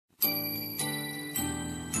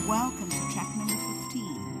Welcome to track number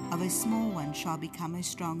 15 of A Small One Shall Become a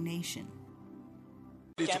Strong Nation.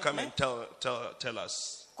 Need to come and tell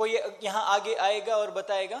us. कोई यहाँ आगे आएगा और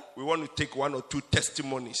बताएगा. We want to take one or two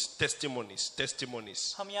testimonies.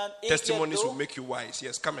 हम यहाँ एक या Testimonies दो. will make you wise.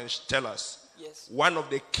 Yes, come and tell us. Yes. One of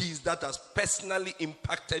the keys that has personally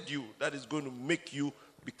impacted you, that is going to make you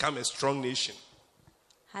become a strong nation.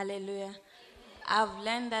 Hallelujah. I've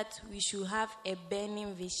learned that we should have a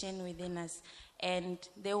burning vision within us. And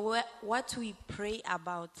what we pray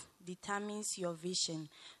about determines your vision.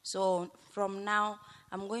 So from now,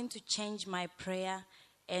 I'm going to change my prayer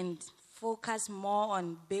and focus more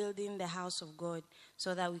on building the house of God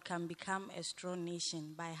so that we can become a strong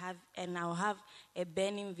nation. And I'll have a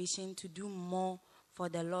burning vision to do more for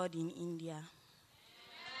the Lord in India.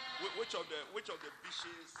 Which of the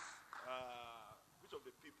visions, which of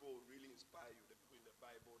the people really inspire you? The people in the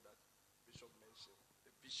Bible that Bishop mentioned,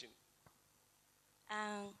 the vision.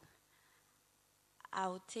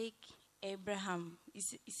 I'll take Abraham. He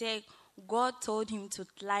said God told him to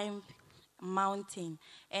climb a mountain,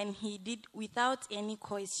 and he did without any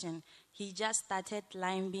question. He just started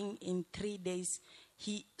climbing in 3 days.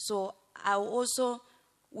 So I'll also,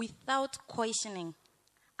 without questioning,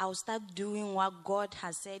 I'll start doing what God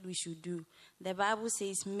has said we should do. The Bible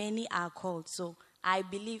says many are called, so I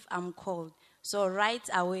believe I'm called. So right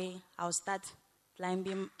away, I'll start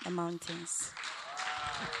climbing the mountains.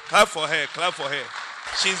 Clap for her.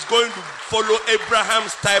 She's going to follow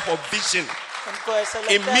Abraham's type of vision.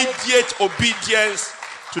 Immediate obedience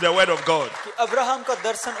to the word of God. Abraham का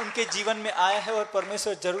दर्शन उनके जीवन में आया है और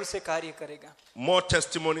परमेश्वर जरूर से कार्य करेगा. More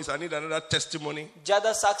testimonies. I need another testimony.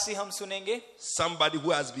 ज़्यादा साक्षी हम सुनेंगे. Somebody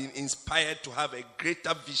who has been inspired to have a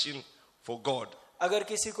greater vision for God. अगर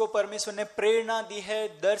किसी को परमेश्वर ने प्रेरणा दी है,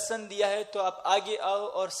 दर्शन दिया है, तो आप आगे आओ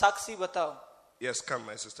और साक्षी बताओ. Yes, come,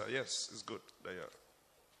 my sister. Yes, it's good. There you are.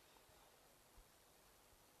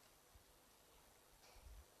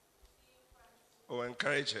 Oh,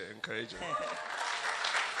 encourage her.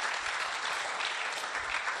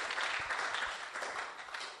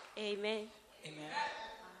 Amen. Amen.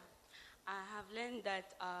 I have learned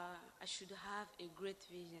that I should have a great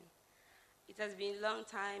vision. It has been a long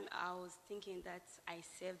time I was thinking that I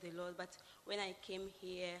serve the Lord, but when I came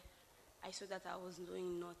here, I saw that I was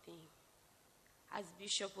doing nothing. As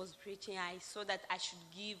Bishop was preaching, I saw that I should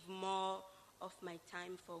give more of my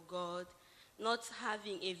time for God, not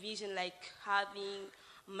having a vision like having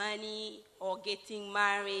money or getting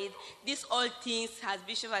married. These all things, as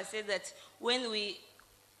Bishop has said, that when we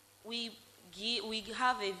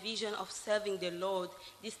have a vision of serving the Lord,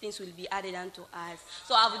 these things will be added unto us.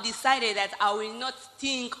 So I've decided that I will not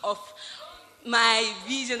think of my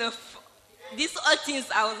vision of these all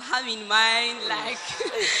things I was having in mind, like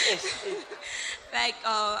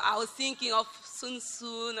I was thinking of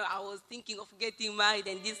soon, I was thinking of getting married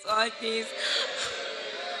and these all things. Did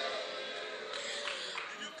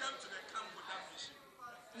you come to the camp with that vision?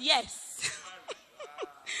 Yes.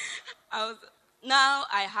 Now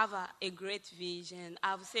I have a great vision.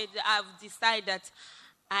 I've decided that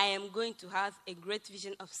I am going to have a great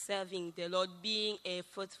vision of serving the Lord, being a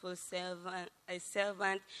faithful servant,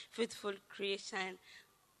 faithful Christian.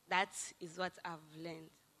 That is what I've learned.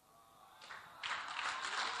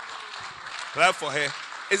 Clap for her.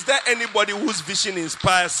 Is there anybody whose vision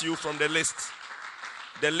inspires you from the list?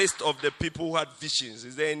 The list of the people who had visions.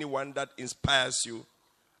 Is there anyone that inspires you?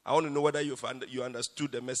 I want to know whether you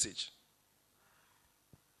understood the message.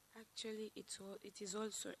 Actually, it is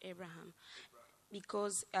also Abraham.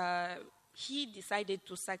 Because he decided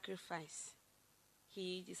to sacrifice.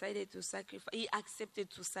 He accepted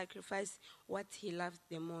to sacrifice what he loved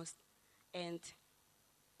the most. And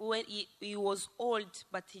when he was old,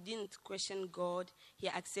 but he didn't question God, he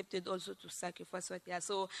accepted also to sacrifice what he had.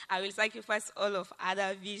 So I will sacrifice all of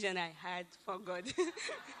other vision I had for God.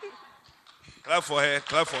 Clap for her.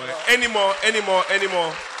 Any more?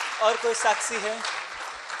 और कोई साक्षी है?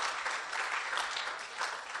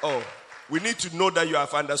 Oh, we need to know that you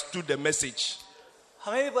have understood the message.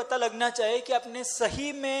 हमें भी पता लगना चाहिए कि आपने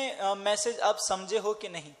सही में मैसेज आप समझे हो कि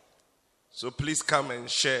नहीं. So please come and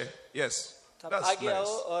share. Yes. आप आगे आओ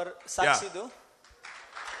और साक्षी दो.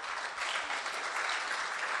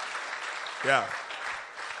 Yeah.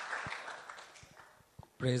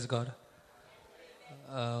 Praise God.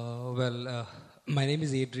 My name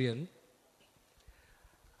is Adrian.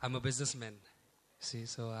 I'm a businessman. See,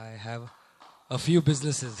 so I have a few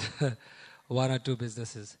businesses, one or two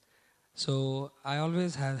businesses. So I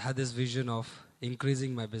always had this vision of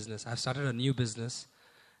increasing my business. I've started a new business,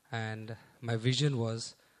 and my vision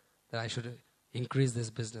was that I should increase this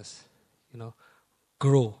business,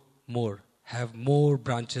 grow more, have more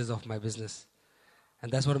branches of my business.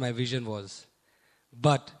 And that's what my vision was.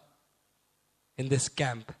 But in this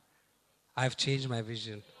camp, I've changed my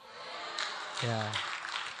vision. Yeah.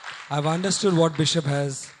 I've understood what Bishop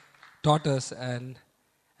has taught us, and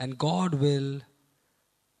God will,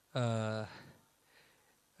 God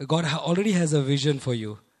already has a vision for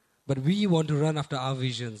you. But we want to run after our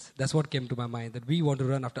visions. That's what came to my mind, that we want to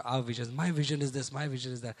run after our visions. My vision is this, my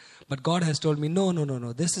vision is that. But God has told me,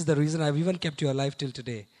 no. This is the reason I've even kept you alive till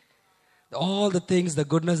today. All the things, the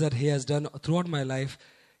goodness that He has done throughout my life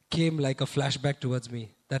came like a flashback towards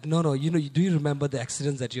me. That no, do you remember the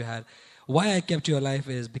accidents that you had? Why I kept you alive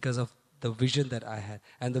is because of the vision that I had.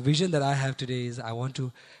 And the vision that I have today is I want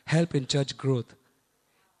to help in church growth.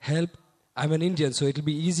 I'm an Indian, so it'll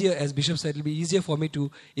be easier, as Bishop said, it'll be easier for me to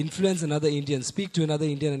influence another Indian, speak to another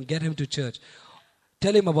Indian and get him to church.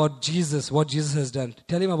 Tell him about Jesus, what Jesus has done.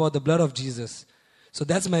 Tell him about the blood of Jesus. So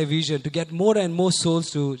that's my vision, to get more and more souls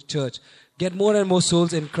to church. Get more and more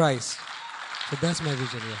souls in Christ. So that's my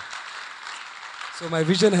vision, yeah. So my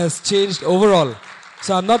vision has changed overall.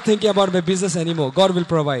 So I'm not thinking about my business anymore. God will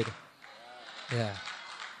provide. Yeah.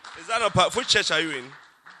 Is that which church are you in?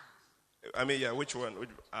 I mean, yeah, which one?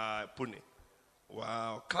 Pune.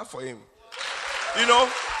 Wow, clap for him.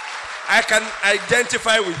 I can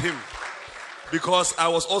identify with him because I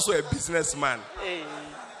was also a businessman. Hey.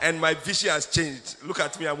 And my vision has changed. Look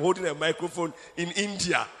at me, I'm holding a microphone in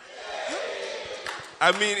India.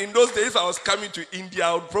 I mean, in those days, if I was coming to India,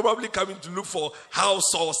 I would probably come in to look for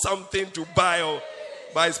house or something to buy,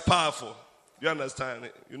 but it's powerful. You understand?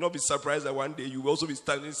 You'll not be surprised that one day you will also be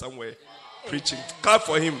standing somewhere preaching. Clap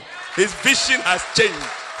for him. His vision has changed.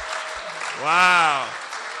 Wow.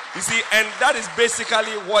 You see, and that is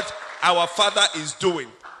basically what our Father is doing.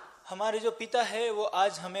 हमारे जो पिता है वो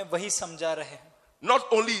आज हमें वही समझा रहे हैं. Not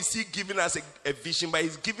only is He giving us a vision, but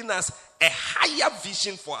He's giving us a higher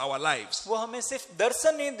vision for our lives. वो हमें सिर्फ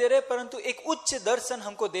दर्शन नहीं दे रहे, परंतु एक उच्च दर्शन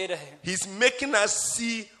हमको दे रहे हैं. He's making us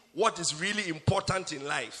see what is really important in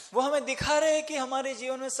life. वो हमें दिखा रहे हैं कि हमारे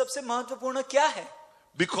जीवन में सबसे महत्वपूर्ण क्या है.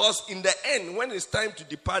 Because in the end, when it's time to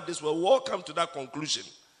depart this world, we all come to that conclusion.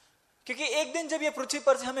 क्योंकि एक दिन जब ये पृथ्वी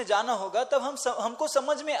पर से हमें जाना होगा, तब हमको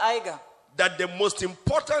समझ में आएगा that the most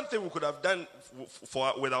important thing we could have done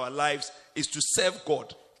with our lives is to serve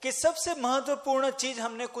God. कि सबसे महत्वपूर्ण चीज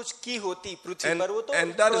हमने कुछ की होती पृथ्वी पर, वो तो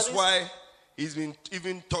and that is why He's been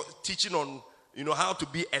even teaching on how to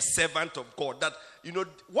be a servant of God. That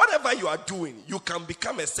whatever you are doing, you can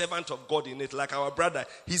become a servant of God in it. Like our brother,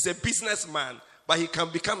 he's a businessman, but he can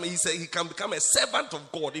become a servant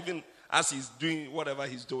of God even as he's doing whatever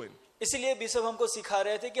he's doing. इसलिए bishop हमको सिखा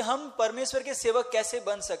रहे थे कि हम परमेश्वर के सेवक कैसे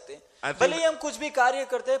बन सकते हैं. भले ही हम कुछ भी कार्य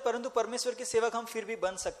करते हैं, परंतु परमेश्वर के सेवक हम फिर भी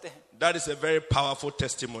बन सकते हैं. That is a very powerful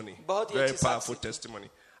testimony. Very powerful testimony.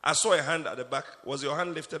 I saw a hand at the back. Was your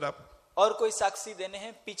hand lifted up? और कोई साक्षी देने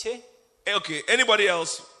हैं पीछे? Okay. Anybody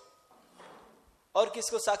else? और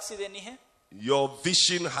किसको साक्षी देनी है? Your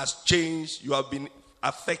vision has changed. You have been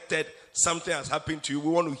affected. Something has happened to you. We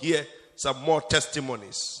want to hear some more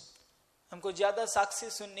testimonies. हमको ज्यादा साक्षी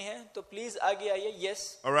सुननी है, तो प्लीज आगे आइए.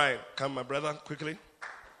 Yes. All right, come my brother, quickly.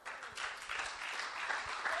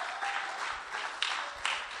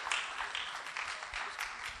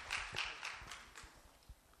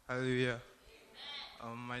 Hallelujah.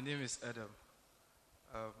 My name is Adam.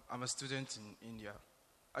 I'm a student in India.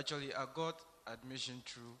 Actually, I got admission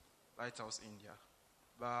through Lighthouse India.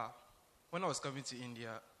 But when I was coming to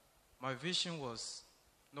India, my vision was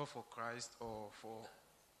not for Christ or for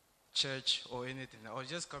church or anything. I was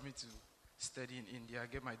just coming to study in India,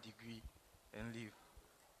 get my degree, and leave.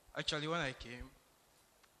 Actually, when I came,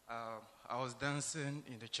 I was dancing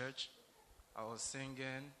in the church. I was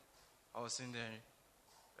singing. I was in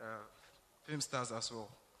the film stars as well.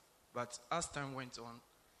 But as time went on,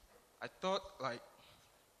 I thought like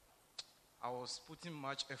I was putting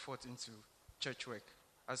much effort into church work,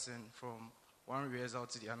 as in from one rehearsal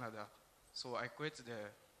to the another. So I quit the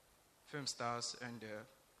film stars and the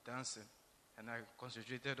dancing, and I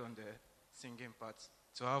concentrated on the singing part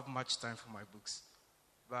to have much time for my books.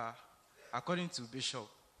 But according to Bishop,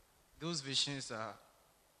 those visions are,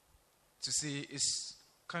 to say, is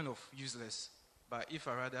kind of useless. But if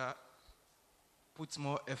I rather put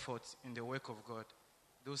more effort in the work of God,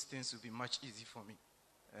 those things will be much easier for me.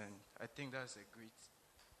 And I think that's a great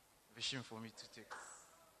vision for me to take.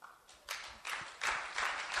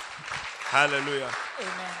 Hallelujah.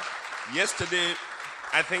 Amen. Yesterday,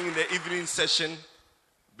 I think in the evening session,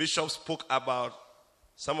 Bishop spoke about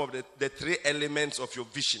some of the three elements of your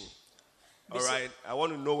vision. All right. I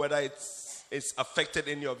want to know whether it's affected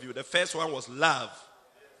any of you. The first one was love.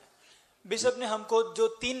 Bishop ने हमको जो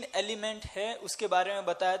 3 element है उसके बारे में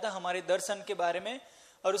बताया था, हमारे दर्शन के बारे में,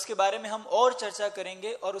 और उसके बारे में हम और चर्चा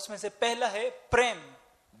करेंगे। और उसमें से पहला है प्रेम।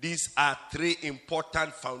 These are 3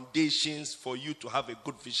 important foundations for you to have a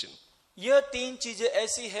good vision. यह 3 चीजें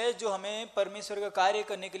ऐसी है जो हमें परमेश्वर का कार्य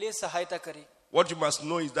करने के लिए सहायता करे। What you must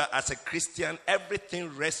know is that as a Christian,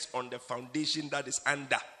 everything rests on the foundation that is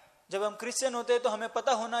under. जब हम क्रिश्चियन होते हैं तो हमें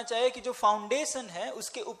पता होना चाहिए कि जो फाउंडेशन है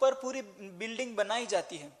उसके ऊपर पूरी बिल्डिंग बनाई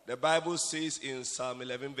जाती है। The Bible says in Psalm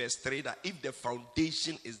 11 verse 3 that if the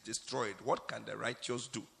foundation is destroyed, what can the righteous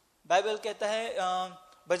do? Bible कहता है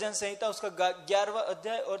भजन संहिता उसका 11वां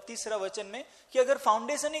अध्याय और 3रा वचन में कि अगर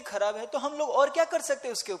फाउंडेशन ही खराब है तो हम लोग और क्या कर सकते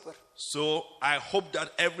हैं उसके ऊपर। So I hope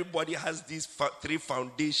that everybody has these 3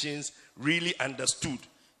 foundations really understood.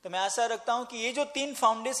 तो मैं आशा रखता हूं कि ये जो 3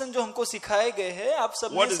 फाउंडेशन जो हमको सिखाए गए हैं आप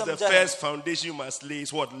सबने What is the समझा है। first foundation you must lay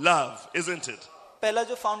is what? Love, isn't it? पहला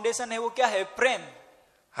जो फाउंडेशन है वो क्या है? प्रेम।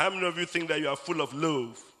 How many of you think that you are full of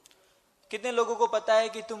love? कितने लोगों को पता है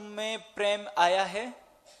कि तुम में प्रेम आया है?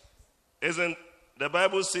 Isn't the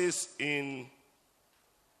Bible says in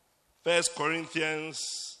 1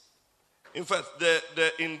 Corinthians, in fact,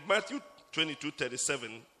 in Matthew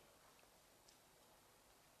 22:37,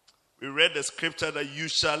 we read the scripture that you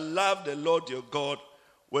shall love the Lord your God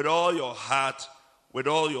with all your heart, with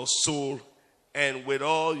all your soul, and with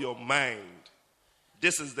all your mind.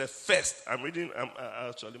 This is the first. I'm reading,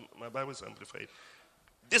 actually, my Bible is amplified.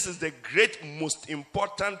 This is the great, most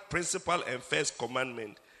important principle and first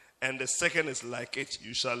commandment. And the second is like it.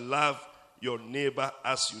 You shall love your neighbor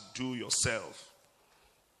as you do yourself.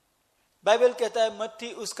 Bible कहता है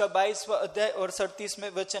मत्ती उसका 22वां अध्याय और 37वें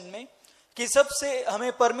वचन में कि सबसे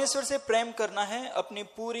हमें परमेश्वर से प्रेम करना है, अपनी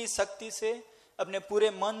पूरी शक्ति से, अपने पूरे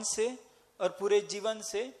मन से और पूरे जीवन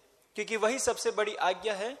से, क्योंकि वही सबसे बड़ी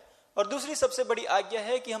आज्ञा है। और दूसरी सबसे बड़ी आज्ञा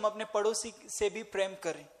है कि हम अपने पड़ोसी से भी प्रेम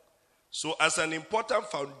करें। So as an important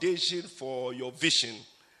foundation for your vision,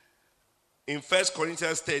 in 1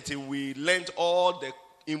 Corinthians 13, we learned all the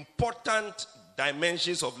important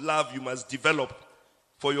dimensions of love you must develop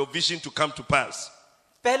for your vision to come to pass.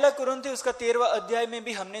 पहला कुरिन्थी उसका 13वां अध्याय में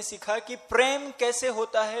भी हमने सीखा कि प्रेम कैसे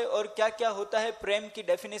होता है और क्या क्या होता है। प्रेम की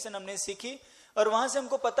डेफिनेशन हमने सीखी और वहां से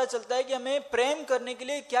हमको पता चलता है कि हमें प्रेम करने के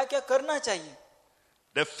लिए क्या क्या करना चाहिए।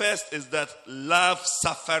 The first is that love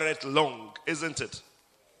suffereth long, isn't it?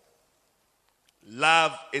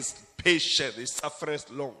 Love is patient, it suffereth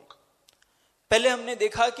long. पहले हमने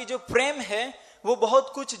देखा कि जो प्रेम है वो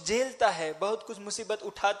बहुत कुछ झेलता है, बहुत कुछ मुसीबत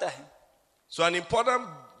उठाता है। So an important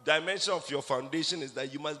dimension of your foundation is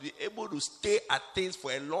that you must be able to stay at things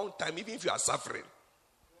for a long time, even if you are suffering.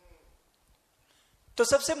 तो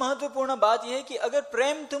सबसे महत्वपूर्ण बात यह है कि अगर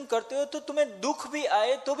प्रेम तुम करते हो तो तुम्हें दुख भी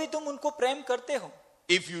आए तो भी तुम उनको प्रेम करते हो।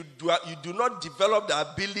 If you do not develop the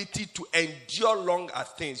ability to endure long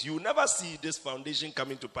at things, you will never see this foundation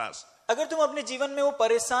coming to pass. अगर तुम अपने जीवन में वो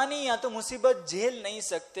परेशानी या तो मुसीबत झेल नहीं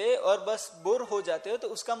सकते और बस बोर हो जाते हो तो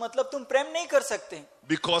उसका मतलब तुम प्रेम नहीं कर सकते।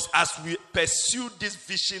 Because as we pursue this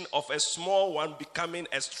vision of a small one becoming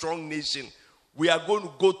a strong nation, we are going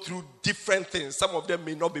to go through different things. Some of them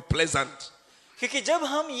may not be pleasant. क्योंकि जब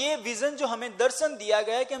हम ये विजन जो हमें दर्शन दिया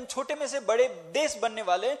गया है कि हम छोटे में से बड़े देश बनने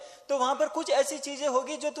वाले, तो वहां पर कुछ ऐसी चीजें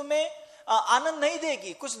होगी जो तुम्हें आनंद नहीं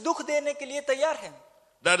देगी, कुछ दुख देने के लिए तैयार है।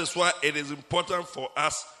 That is why it is important for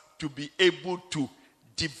us to be able to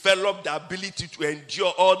develop the ability to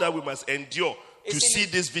endure all that we must endure to see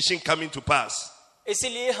this vision coming to pass.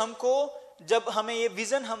 इसीलिए हमको जब हमें ये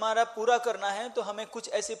विजन हमारा पूरा करना है तो हमें कुछ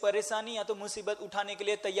ऐसी परेशानी या तो मुसीबत उठाने के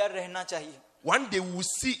लिए तैयार रहना चाहिए। One day we will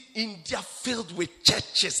see India filled with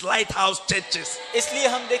churches, lighthouse churches. इसलिए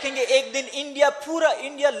हम देखेंगे एक दिन इंडिया, पूरा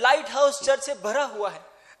इंडिया लाइट हाउस चर्च से भरा हुआ है।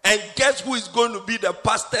 And guess who is going to be the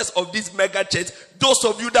pastors of this mega church? Those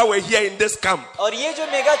of you that were here in this camp. और ये जो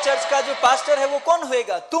मेगा चर्च का जो पास्टर है वो कौन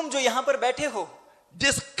होएगा? तुम जो यहाँ पर बैठे हो।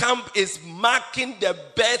 This camp is marking the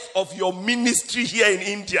birth of your ministry here in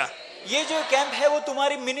India. ये जो कैंप है वो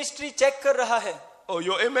तुम्हारी मिनिस्ट्री चेक कर रहा है। Oh,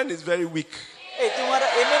 your amen is very weak. तुम्हारा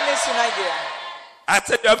आमेन नहीं सुनाई दिया। I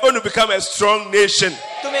said you are going to become a strong nation.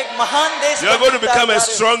 तुम एक महान देश You are going to become a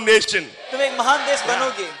strong nation. तुम एक महान देश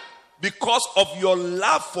बनोगे। Because of your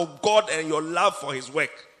love for God and your love for His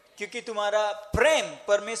work. क्योंकि तुम्हारा प्रेम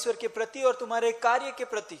परमेश्वर के प्रति और तुम्हारे कार्य के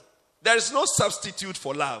प्रति। There is no substitute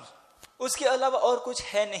for love. उसके अलावा और कुछ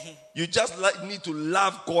है नहीं। You just need to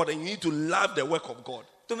love God and you need to love the work of God.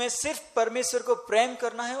 तुम्हें सिर्फ परमेश्वर को प्रेम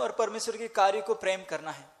करना है और परमेश्वर के कार्य को प्रेम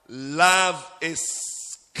करना है। Love is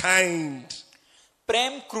kind.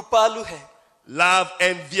 प्रेम कृपालु है। Love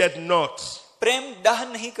envieth not. प्रेम डाह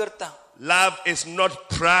नहीं करता। Love is not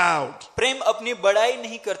proud. प्रेम अपनी बड़ाई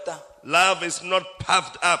नहीं करता। Love is not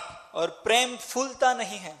puffed up. और प्रेम फूलता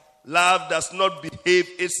नहीं है। Love does not behave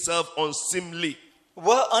itself unseemly.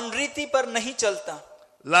 वह अनरीति पर नहीं चलता.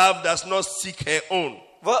 Love does not seek her own.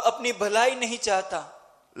 वह अपनी भलाई नहीं चाहता.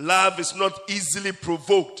 Love is not easily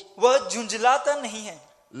provoked. वह झुंझलाता नहीं है.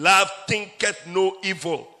 Love thinketh no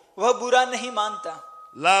evil. वह बुरा नहीं मानता.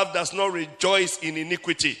 Love does not rejoice in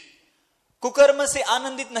iniquity. कुकर्म से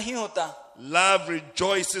आनंदित नहीं होता. Love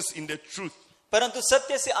rejoices in the truth. परंतु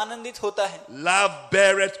सत्य से आनंदित होता है. Love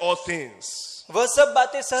beareth all things. वह सब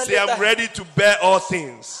बातें सह Say, लेता I'm है. ready to bear all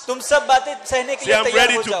things. तुम सब बातें सहने के Say, लिए I'm तैयार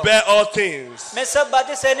ready हो to जाओ. bear all things. मैं सब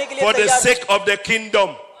बातें सहने के लिए For the तैयार sake of the kingdom.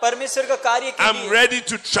 हूँ. परमेश्वर का कार्य के I'm लिए ready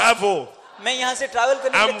to travel. मैं यहाँ से ट्रैवल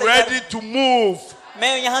करने के I'm लिए तैयार ready हूँ. to move.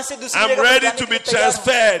 मैं यहाँ से दूसरी I'm जगह पर ready जाने to के be लिए तैयार हूँ.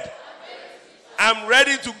 transferred. I'm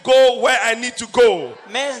ready to go where I need to go.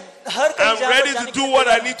 मैं हर कहीं I'm जहाँ पर ready जाने to के do लिए what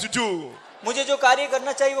I तैयार need to do. हूँ. मुझे जो कार्य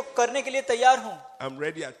करना चाहिए वो करने के लिए तैयार हूँ. I'm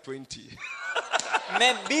ready at 20.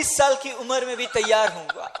 मैं 20 साल की उम्र में भी तैयार हूँ.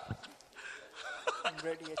 I'm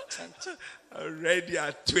ready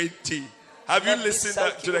at 20. Have you मैं 20 listened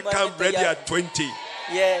साल to की the उम्र camp में ready तैयार at 20?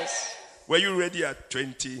 Yes. Were you ready at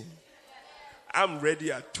 20? I'm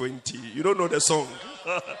ready at 20. You don't know the song.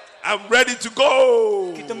 I'm ready to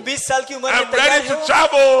go. कि तुम 20 साल की उम्र में I'm तैयार ready to हो.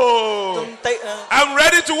 travel. I'm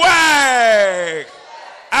ready to work.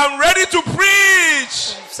 I'm ready to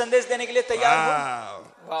preach. संदेश देने के लिए तैयार हो.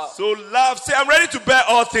 Wow. So love, say, I'm ready to bear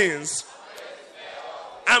all things.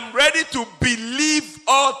 I'm ready to believe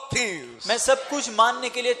all things. मैं सब कुछ मानने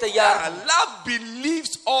के लिए तैयार हूँ. Love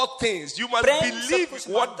believes all things. You must Prem believe सब कुछ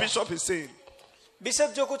what मानता है. Bishop is saying.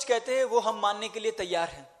 बिशप जो कुछ कहते हैं वो हम मानने के लिए तैयार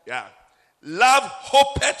हैं. Yeah. Love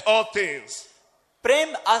hopeth all things.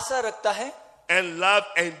 प्रेम आशा रखता है. And love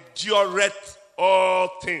endureth all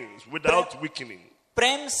things without weakening.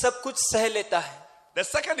 प्रेम सब कुछ सह लेता है. The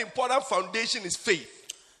second important foundation is faith.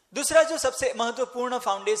 दूसरा जो सबसे महत्वपूर्ण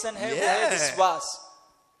फाउंडेशन है वो है विश्वास.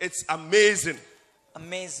 It's amazing.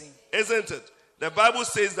 Amazing. Isn't it? The Bible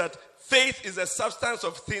says that faith is the substance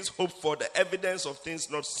of things hoped for, the evidence of things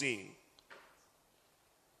not seen.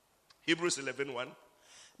 Hebrews 11:1.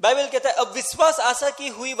 Bible कहता है अब विश्वास आशा की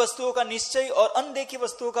हुई वस्तुओं का निश्चय और अनदेखी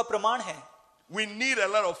वस्तुओं का प्रमाण है. We need a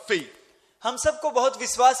lot of faith. हम सबको बहुत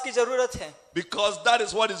विश्वास की जरूरत है. Because that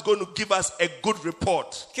is what is going to give us a good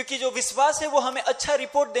report. क्योंकि जो विश्वास है वो हमें अच्छा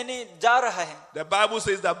रिपोर्ट देने जा रहा है. The Bible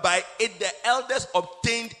says that by it the elders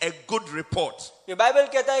obtained a good report. ये बाइबल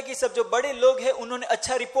कहता है कि सब जो बड़े लोग हैं उन्होंने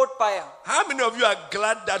अच्छा रिपोर्ट पाया. How many of you are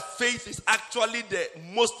glad that faith is actually the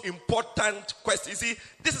most important question? You see,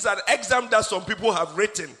 this is an exam that some people have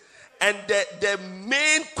written. And the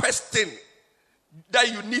main question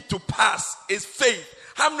that you need to pass is faith.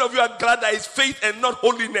 How many of you are glad that it's faith and not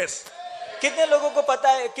holiness? कितने लोगों को पता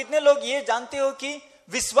है, कितने लोग ये जानते हो कि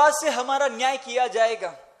विश्वास से हमारा न्याय किया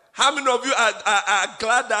जाएगा? How many of you are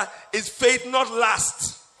glad that it's faith not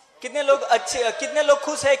lust? कितने लोग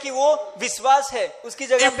खुश है कि वो विश्वास है उसकी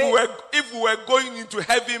जगह पे. If we were going into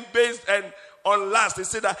heaven based and on lust, they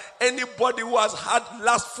say that anybody who has had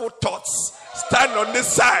lustful thoughts stand on this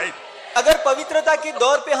side. अगर पवित्रता के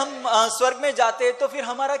दौर पे हम स्वर्ग में जाते तो फिर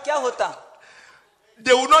हमारा क्या होता?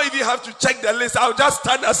 They will not even have to check the list. I'll just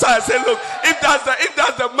stand aside and say, look, if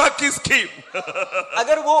that's the marking scheme.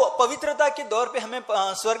 अगर वो पवित्रता के दौर पे हमें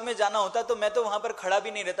स्वर्ग में जाना होता तो मैं तो वहां पर खड़ा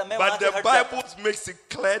भी नहीं रहता. मैं But the Bible makes it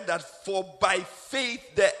clear that for by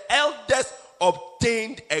faith the elders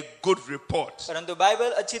obtained a good report. परंतु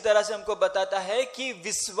बाइबल अच्छी तरह से हमको बताता है कि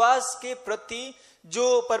विश्वास के प्रति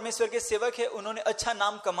जो परमेश्वर के सेवक है उन्होंने अच्छा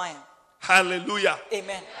नाम कमाया. Hallelujah.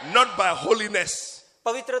 Amen. Not by holiness.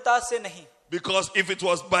 पवित्रता से नहीं. Because if it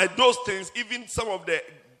was by those things, even some of the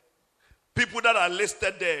people that are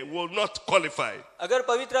listed there will not qualify. अगर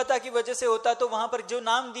पवित्रता की वजह से होता तो वहां पर जो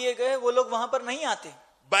नाम दिए गए वो लोग वहां पर नहीं आते.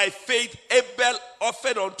 By faith, Abel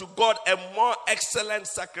offered unto God a more excellent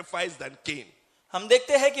sacrifice than Cain. हम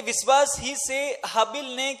देखते हैं कि विश्वास ही से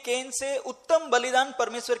हाबिल ने कैन से उत्तम बलिदान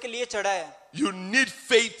परमेश्वर के लिए चढ़ाया. You need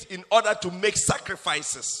faith in order to make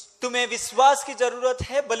sacrifices. तुम्हें विश्वास की जरूरत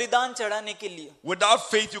है बलिदान चढ़ाने के लिए. Without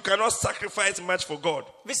faith, you cannot sacrifice much for God.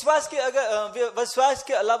 विश्वास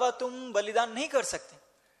के अलावा तुम बलिदान नहीं कर सकते.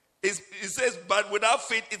 It says, but without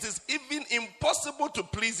faith, it is even impossible to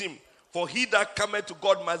please him. For he that cometh to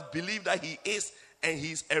God must believe that he is, and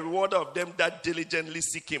he is a rewarder of them that diligently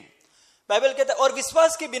seek him. Bible कहता है और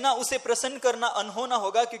विश्वास के बिना उसे प्रसन्न करना अनहोना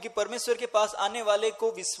होगा, क्योंकि परमेश्वर के पास आने वाले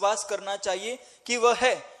को विश्वास करना चाहिए कि वह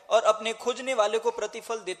है और अपने खोजने वाले को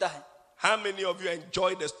प्रतिफल देता है. How many of you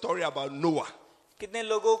enjoyed the story about Noah? कितने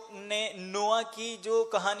लोगों ने नोआ की जो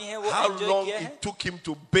कहानी है वो How एंजॉय long किया है? it took him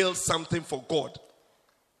to build something for God.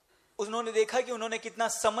 उन्होंने देखा कि उन्होंने कितना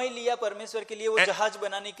समय लिया परमेश्वर के लिए वो जहाज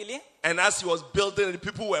बनाने के लिए. And as he was building it,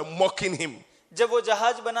 people were mocking him. जब वो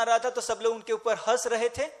जहाज बना रहा था तो सब लोग उनके ऊपर हंस रहे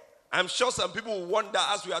थे. I'm sure some people will wonder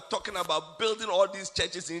as we are talking about building all these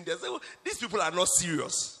churches in India. Say, well, these people are not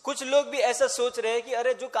serious. कुछ लोग भी ऐसा सोच रहे हैं कि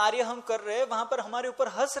अरे जो कार्य हम कर रहे हैं वहां पर हमारे ऊपर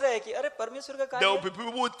हंस रहे हैं कि अरे परमेश्वर का There will कार्य. be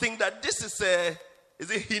people who think that this is a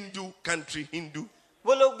Hindu country, Hindu.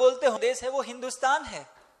 वो लोग बोलते हैं देश है वो हिंदुस्तान है.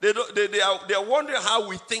 They are wondering how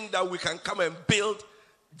we think that we can come and build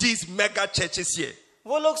these mega churches here.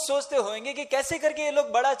 वो लोग सोचते होंगे कि कैसे करके ये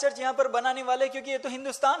लोग बड़ा चर्च यहाँ पर बनाने वाले हैं, क्योंकि ये तो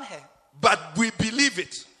हिंदुस्तान है. But we believe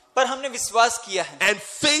it. पर हमने विश्वास किया है. And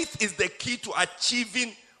faith is the key to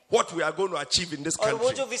achieving what we are going to achieve in this और वो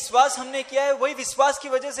country. जो विश्वास हमने किया है वही विश्वास की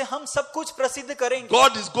वजह से हम सब कुछ प्रसिद्ध करेंगे.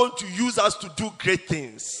 God is going to use us to do great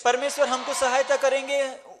things परमेश्वर हमको सहायता करेंगे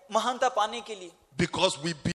महानता पाने के लिए. because we